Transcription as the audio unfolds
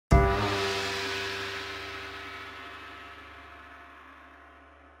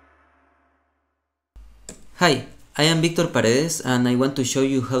Hi, I am Victor Paredes and I want to show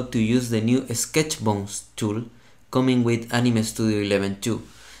you how to use the new Sketch Bones tool coming with Anime Studio 11.2.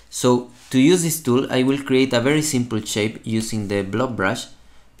 So to use this tool I will create a very simple shape using the blob brush.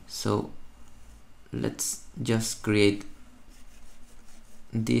 So let's just create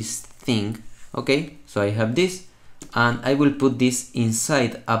this thing. Okay, so I have this and I will put this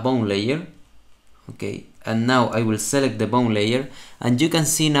inside a bone layer. Okay, and now I will select the bone layer and you can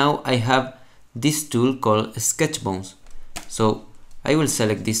see now I have this tool called Sketch Bones. So I will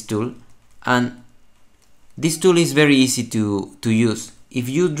select this tool, and this tool is very easy to use. If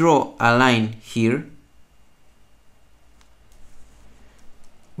you draw a line here,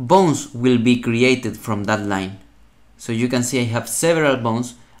 bones will be created from that line. So you can see I have several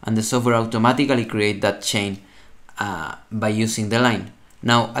bones and the software automatically creates that chain by using the line.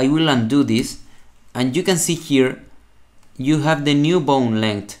 Now I will undo this and you can see here you have the new bone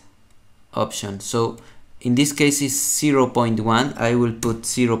length option. So in this case is 0.1. I will put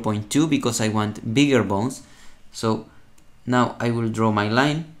 0.2 because I want bigger bones. So now I will draw my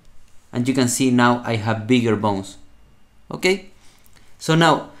line and you can see now I have bigger bones. Okay, so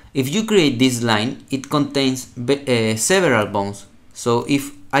now if you create this line, it contains several bones. So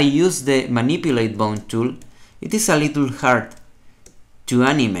if I use the manipulate bone tool, it is a little hard to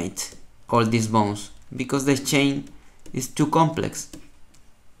animate all these bones because the chain is too complex.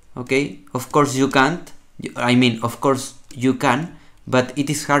 Okay, of course you can't, of course you can, but it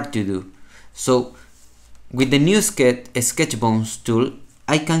is hard to do. So with the new Sketch Bones tool,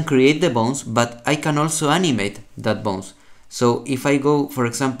 I can create the bones, but I can also animate that bones. So if I go, for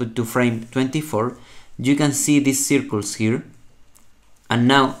example, to frame 24, you can see these circles here. And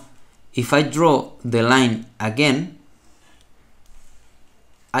now, if I draw the line again,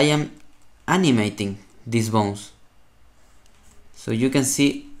 I am animating these bones. So you can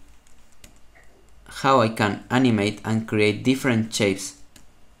see how I can animate and create different shapes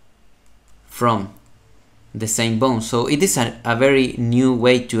from the same bone. So it is a very new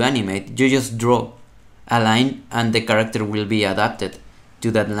way to animate. You just draw a line and the character will be adapted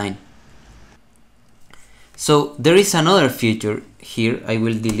to that line. So there is another feature here. I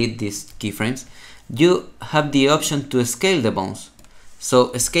will delete these keyframes. You have the option to scale the bones.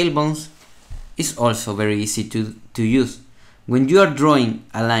 So scale bones is also very easy to use. When you are drawing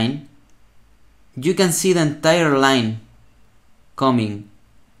a line, you can see the entire line coming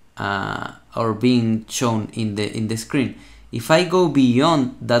or being shown in the screen. If I go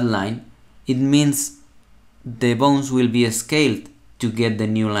beyond that line, it means the bones will be scaled to get the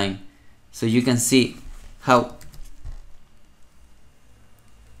new line. So you can see how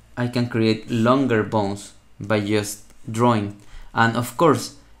I can create longer bones by just drawing. And of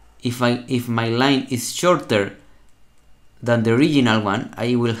course, if my line is shorter than the original one,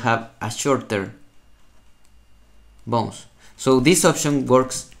 I will have a shorter bones. So this option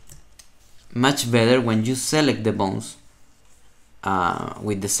works much better when you select the bones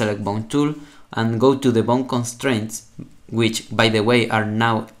with the select bone tool and go to the bone constraints, which by the way are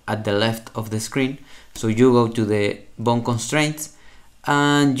now at the left of the screen. So you go to the bone constraints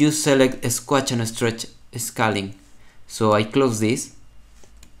and you select squash and stretch scaling. So I close this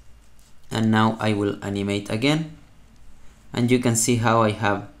and now I will animate again, and you can see how I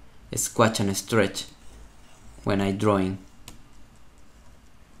have a squash and stretch when I drawing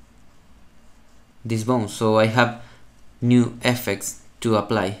these bones. So I have new effects to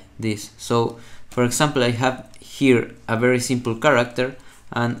apply this. So for example, I have here a very simple character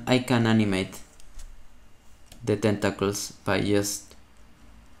and I can animate the tentacles by just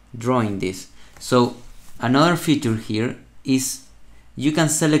drawing this. So another feature here is you can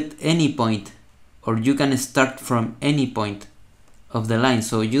select any point, or you can start from any point of the line.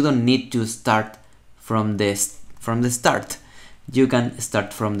 So you don't need to start from the start. You can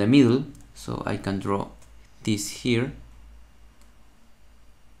start from the middle. So I can draw this here.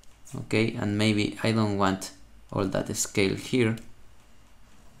 Okay, and maybe I don't want all that scale here.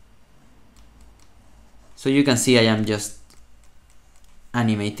 So you can see I am just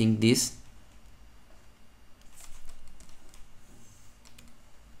animating this.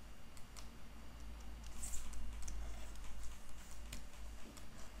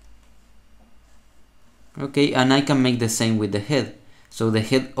 Okay, and I can make the same with the head. So the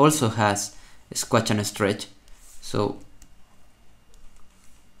head also has a squash and a stretch. So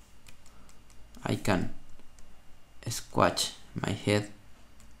I can squash my head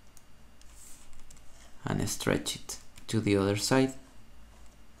and stretch it to the other side.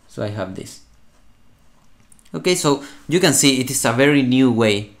 So I have this. Okay, so you can see it is a very new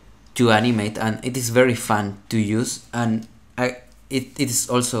way to animate and it is very fun to use, and it is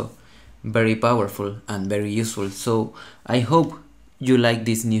also very powerful and very useful. So I hope you like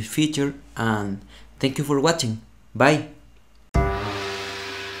this new feature, and thank you for watching. Bye.